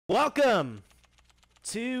Welcome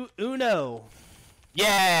to Uno.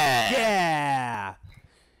 Yeah! Yeah!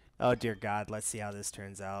 Oh, dear God. Let's see how this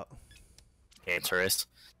turns out. Interest.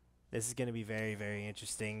 This is going to be very, very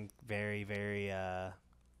interesting. Very, very,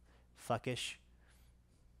 fuckish.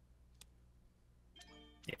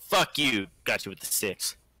 Yeah, fuck you. Got you with the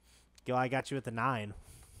 6. Yo, I got you with the 9.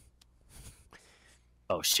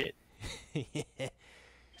 Oh, shit.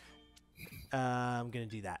 I'm going to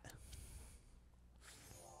do that.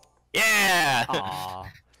 Yeah! Aw.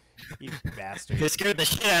 You bastard. It scared the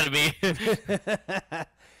shit out of me.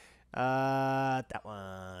 That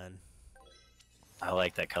one. I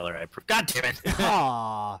like that color. God damn it.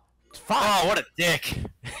 Aw. Fuck. Oh, what a dick.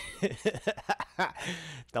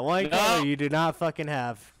 The one color you do not fucking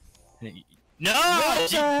have. No! What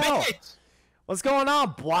the hell? Bitch. What's going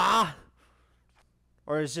on, blah?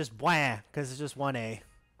 Or is just blah, because it's just 1A.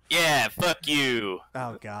 Yeah, fuck you.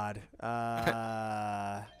 Oh, God.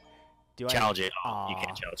 Do Challenge it. Aw. You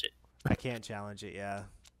can't challenge it. I can't challenge it, yeah.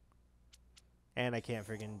 And I can't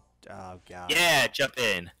freaking... Oh, God. Yeah, jump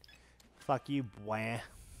in. Fuck you, blah.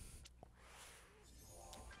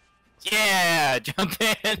 Yeah, jump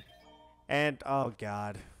in. And, oh,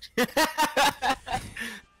 God.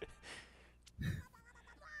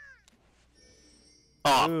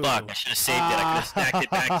 Oh, Ooh. fuck. I should have saved it. I could have stacked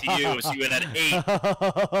it back to you so you went at 8.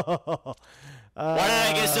 Why did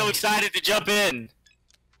I get so excited to jump in?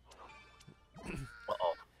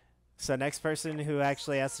 Uh-oh. So next person who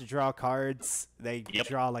actually has to draw cards, they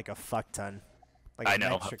draw like a fuck ton. Like I a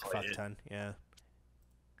know, metric I fuck played it. ton, yeah.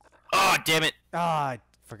 Oh, damn it. Ah, I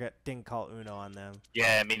didn't call Uno on them.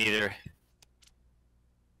 Yeah, me neither.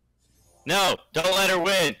 No, don't let her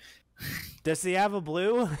win. Does he have a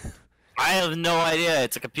blue? I have no idea.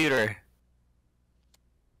 It's a computer.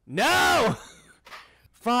 No!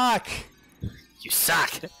 Fuck! You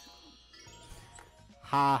suck.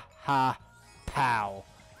 Ha ha pow.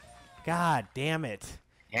 God damn it.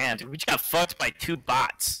 Man, dude, we just got fucked by 2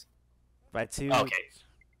 bots. By 2. Okay.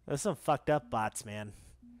 Those some fucked up bots, man.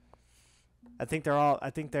 I think they're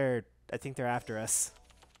after us.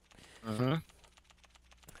 Mm-hmm.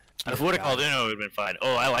 If we would have called Uno, it would have been fine.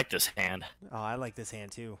 Oh, I like this hand. Oh, I like this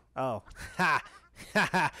hand too. Oh. Ha! Ha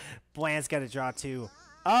ha! Bland's got to draw 2.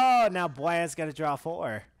 Oh, now Bland's got to draw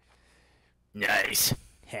 4. Nice.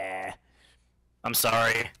 Heh. I'm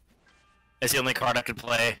sorry. It's the only card I could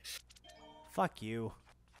play. Fuck you.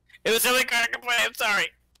 It was the only card I could play. I'm sorry.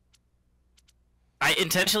 I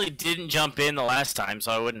intentionally didn't jump in the last time,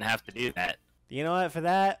 so I wouldn't have to do that. You know what? For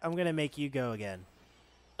that, I'm going to make you go again.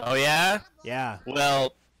 Oh, yeah? Yeah.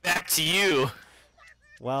 Well, back to you.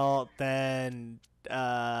 Well, then,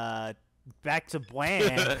 back to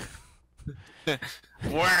Bland.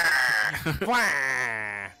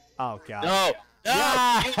 Oh, God. No! No!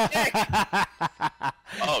 Yeah. You dick!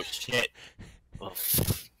 Oh, shit. Well,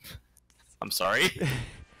 I'm sorry.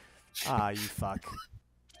 Ah, you fuck.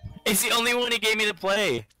 It's the only one he gave me to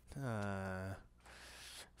play.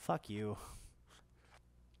 Fuck you.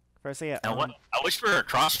 First, I wish we were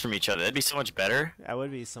across from each other. That'd be so much better. That would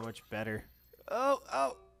be so much better.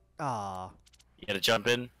 Oh. Aw. You gotta jump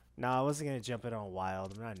in? No, I wasn't going to jump in on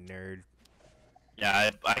wild. I'm not a nerd. Yeah,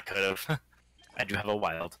 I could have. I do have a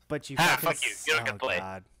wild. But you fuck you. You're not gonna play.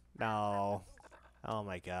 God. No. Oh,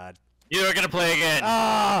 my God. You're gonna play again.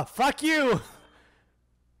 Ah, fuck you!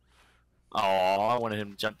 Oh, I wanted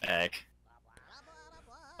him to jump back.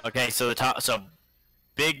 Okay, so the top,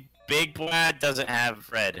 big Blad doesn't have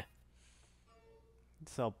red.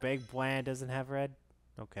 So Big Bland doesn't have red?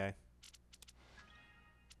 Okay.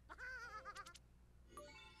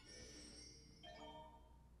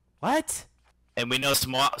 What? And we know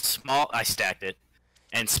small. I stacked it,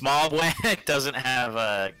 and small Blad doesn't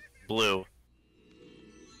have blue.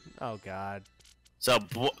 Oh, God. So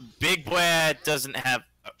big Blad doesn't have.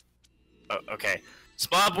 Okay,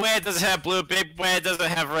 small Blad doesn't have blue. Big Blad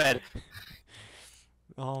doesn't have red.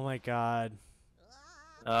 Oh, my God.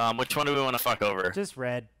 Which one do we want to fuck over? Just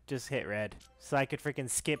red. Just hit red. So I could freaking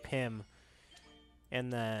skip him.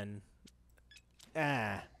 And then...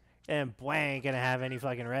 And Bland ain't gonna have any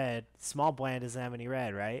fucking red. Small Bland doesn't have any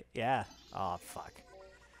red, right? Yeah. Oh, fuck.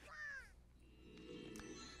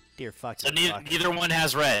 Dear fucking So neither one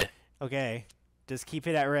has red. Okay. Just keep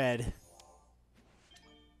it at red.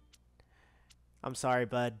 I'm sorry,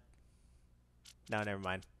 bud. No, never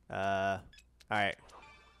mind. Alright.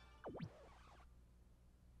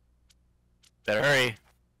 Better hurry.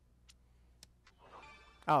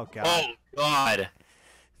 Oh, God. Oh, God.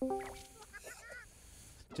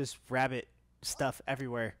 Just rabbit stuff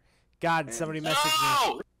everywhere. God, somebody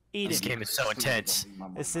messaged me. Eat This it. game is so intense.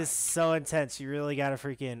 This is so intense. You really gotta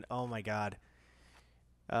freaking... Oh, my God.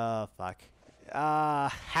 Oh, fuck. So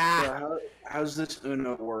Ha! how's this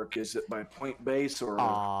Uno work? Is it by point base or?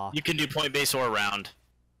 Aw. You can do point base or round.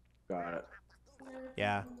 Got it.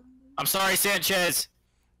 Yeah. I'm sorry, Sanchez.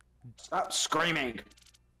 Stop screaming.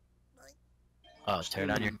 Oh, tear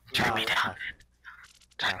down your. Turn me down.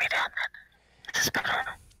 Turn me down. This is better.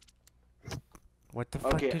 What the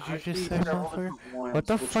fuck Okay, did you I just see say, several Mother? different ones. What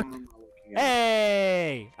the Which fuck? one am I looking at?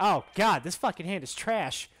 Hey! Oh, God, this fucking hand is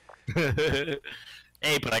trash.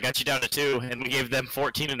 Hey, but I got you down to 2, and we gave them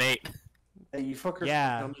 14 and 8. Hey, you fuckers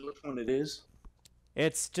Yeah. can tell me which one it is?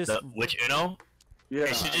 It's just... Which Uno? Yeah.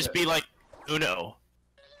 It should just be like Uno.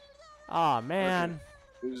 Aw, man.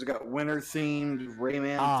 It's got winter themed,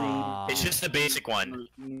 Rayman Aw. It's just the basic one.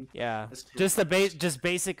 themed. Yeah. That's too Just the much. just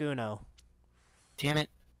basic Uno. Damn it.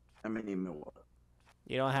 I mean, you know what?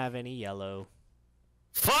 You don't have any yellow.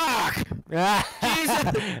 Fuck! Jesus!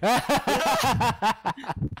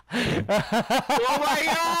 Oh my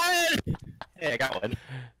god! Hey, I got one.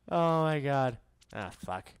 Oh my god. Ah,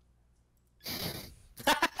 fuck.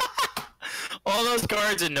 All those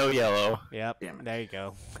cards and no yellow. Yep. Damn it. There you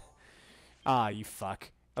go. Ah, you fuck.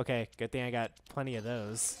 Okay, good thing I got plenty of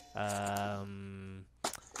those.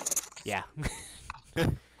 Yeah.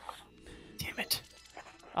 Damn it.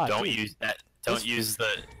 Oh, Don't geez. use that. Don't use the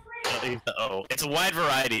O. It's a wide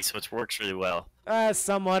variety, so it works really well.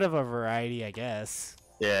 Somewhat of a variety, I guess.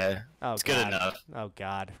 Yeah. Oh, It's god. good enough. Oh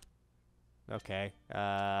god. Okay.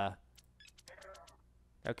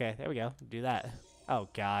 Okay, there we go. Do that. Oh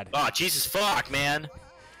god. Oh, Jesus fuck, man.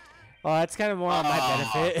 Well, that's kind of more on my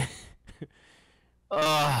benefit.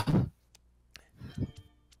 Ugh.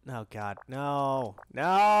 Oh god. No.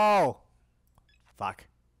 No. Fuck.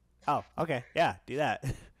 Oh, okay. Yeah, do that.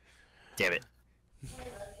 Damn it.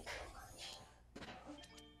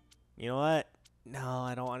 You know what? No,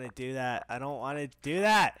 I don't want to do that. I don't want to do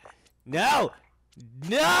that. No.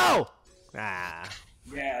 No. Ah.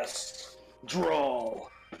 Yes. Draw.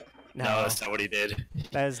 No, No, that's not what he did.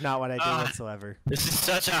 that is not what I do Ah. whatsoever. This is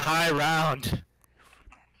such a high round.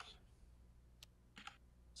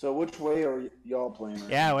 So which way are y'all playing? Right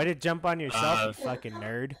Yeah, way to jump on yourself, Uh, you fucking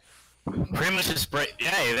nerd. Pretty much just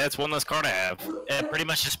yeah, that's one less card I have. Yeah, pretty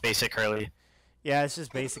much just basic Hurley. Yeah, it's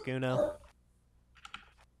just basic Uno.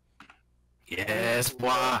 Yes,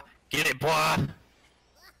 boy. Get it, boy.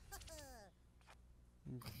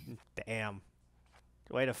 Damn.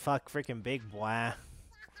 Way to fuck freaking big boy.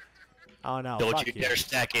 Oh no, Don't fuck you you. dare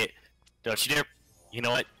stack it. Don't you dare. You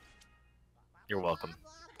know what? You're welcome.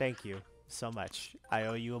 Thank you so much. I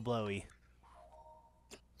owe you a blowy.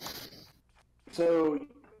 So,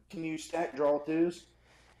 can you stack draw twos?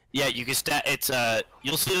 Yeah, you can stack. It's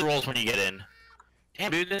you'll see the rolls when you get in.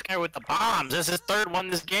 Damn, dude, this guy with the bombs. This is his third one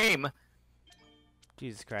this game.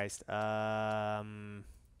 Jesus Christ.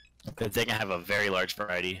 Good thing I have a very large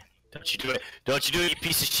variety. Don't you do it. Don't you do it, you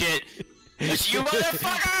piece of shit. Don't you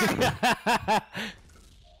motherfucker!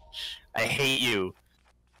 I hate you.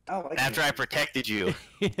 I like After I protected you.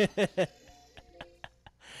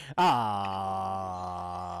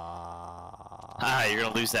 Ah, you're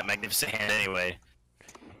gonna lose that magnificent hand anyway.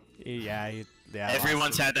 Yeah, yeah. I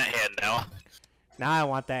Everyone's lost had that hand now. it. Now I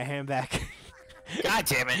want that hand back. God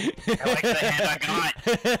damn it. I like the hand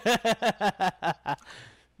I got.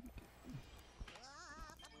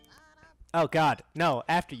 Oh god, no,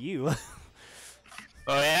 after you.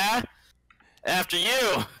 Oh yeah? After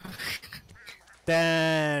you.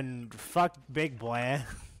 Then fuck big boy.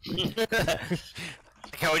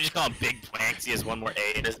 Can we just call him Big Blank 'cause he has one more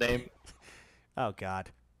A in his name? Oh god.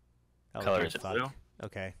 Oh, Color good is it fuck. blue?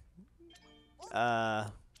 Okay.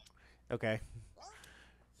 Okay.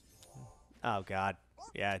 Oh god.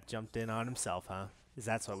 Yeah, jumped in on himself, huh? Is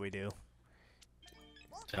that's what we do?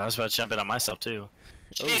 I was about to jump in on myself too.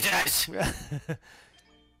 Jesus!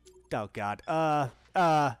 Oh god.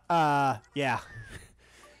 Yeah.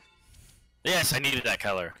 Yes, I needed that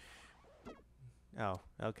color. Oh,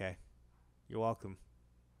 okay. You're welcome.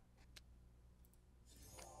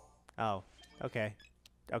 Oh, okay.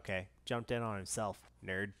 Okay. Jumped in on himself,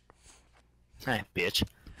 nerd. Hey, bitch.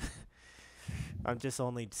 I'm just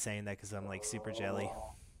only saying that because I'm like super jelly.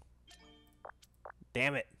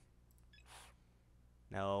 Damn it.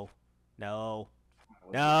 No. No.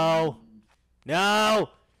 No. No.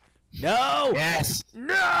 No. Yes!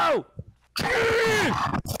 No.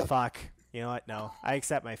 Fuck. You know what? No. I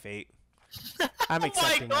accept my fate. I'm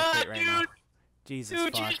accepting my God, fate right now. dude! Jesus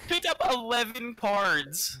Dude, you fuck. just picked up 11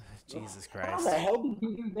 cards! Jesus How Christ. the hell did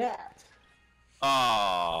you do that?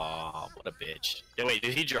 Oh, what a bitch. Yeah, wait,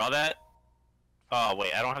 did he draw that? Oh,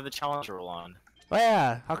 wait, I don't have the challenge rule on. Oh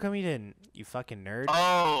yeah. How come you didn't? You fucking nerd.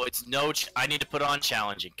 Oh, it's no I need to put on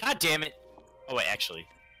challenging. God damn it. Oh, wait, actually.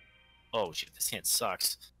 Oh shit, this hand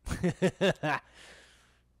sucks.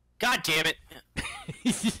 God damn it!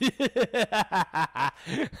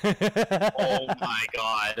 Oh my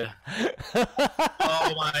god!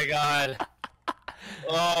 Oh my god!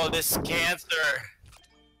 Oh, this cancer!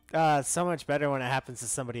 It's so much better when it happens to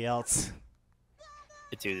somebody else.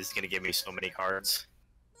 Dude, this is gonna give me so many cards.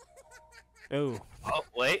 Ooh. Oh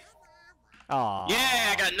wait. Aw.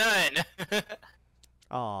 Yeah, I got none.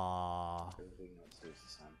 Aw.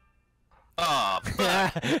 Oh,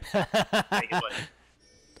 fuck. Take it away.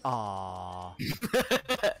 Aw.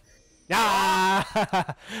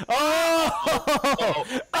 Ah! Oh!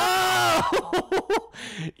 Oh!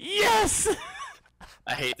 Yes!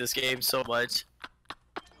 I hate this game so much.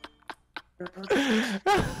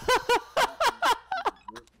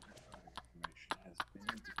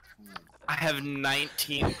 I have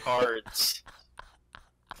 19 cards.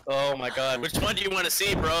 Oh my god, which one do you want to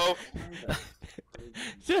see, bro?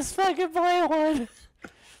 Just fucking play one.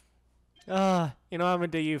 You know I'm gonna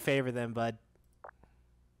do you a favor then, bud.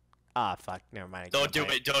 Ah, fuck. Never mind. Don't do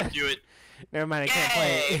it. Don't do it. Never mind. I can't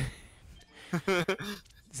play it.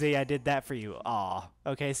 See, I did that for you. Aw.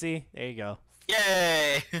 Okay, see? There you go.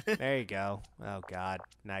 Yay! There you go. Oh, God.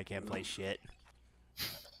 Now I can't play shit.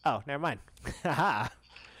 Oh, never mind. Haha.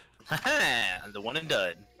 The one and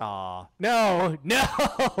done. Aw. No! No!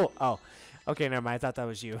 Oh. Okay, never mind. I thought that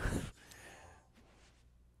was you.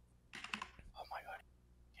 Oh my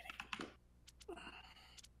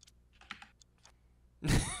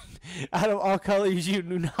god. Out of all colors, you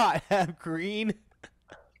do not have green.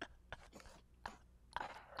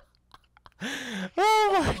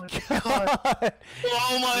 Oh my god!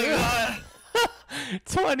 Oh my god!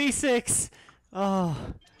 26. Oh.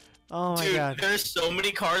 Oh my Dude, god. there's so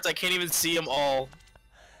many cards I can't even see them all.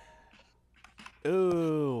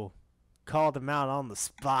 Ooh. Called them out on the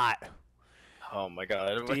spot. Oh my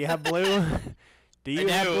god. Do you have blue? Do you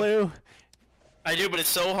have do. blue? I do, but it's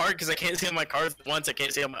so hard because I can't see all my cards at once. I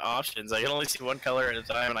can't see all my options. I can only see one color at a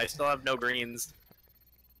time, and I still have no greens.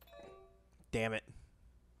 Damn it.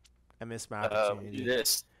 I missed my Do opportunity.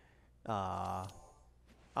 this. Aw.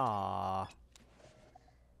 Aw.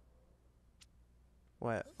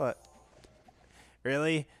 What?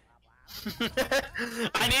 Really?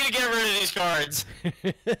 I need to get rid of these cards.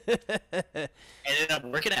 It ended up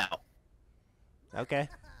working out. Okay.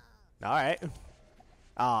 Alright.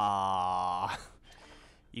 Aw.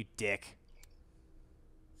 You dick.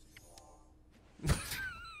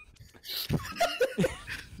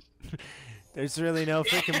 There's really no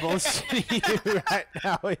freaking bullshit in you right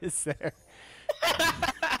now, is there?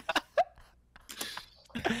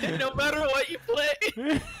 No matter what you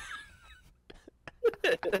play.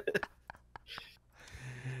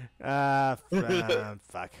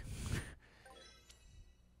 Fuck.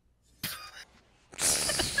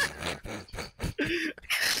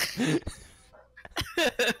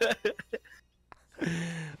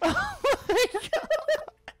 Oh my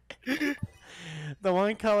god. The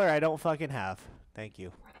one color I don't fucking have. Thank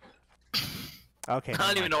you. Okay. I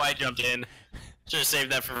don't even know why I jumped in. Should have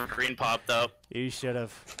saved that for when green popped up. You should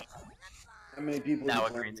have. How many people Now are you it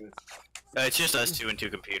playing green's- with? It's just us two and two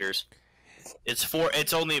computers. It's four.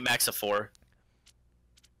 It's only a max of 4.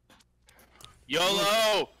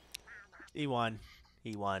 YOLO! He won.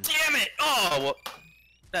 He won. Damn it! Oh, well,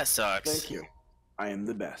 that sucks. Thank you. I am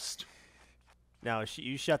the best. No,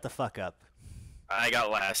 you shut the fuck up. I got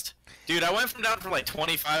last. Dude, I went from down from like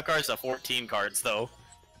 25 cards to 14 cards though.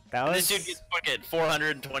 That And was this dude gets fucking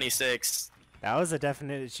 426. that was a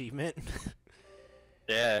definite achievement.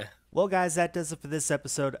 Yeah. Well, guys, that does it for this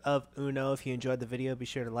episode of Uno. If you enjoyed the video, be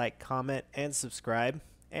sure to like, comment, and subscribe.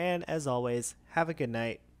 And as always, have a good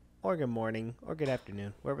night, or good morning, or good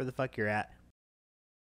afternoon, wherever the fuck you're at.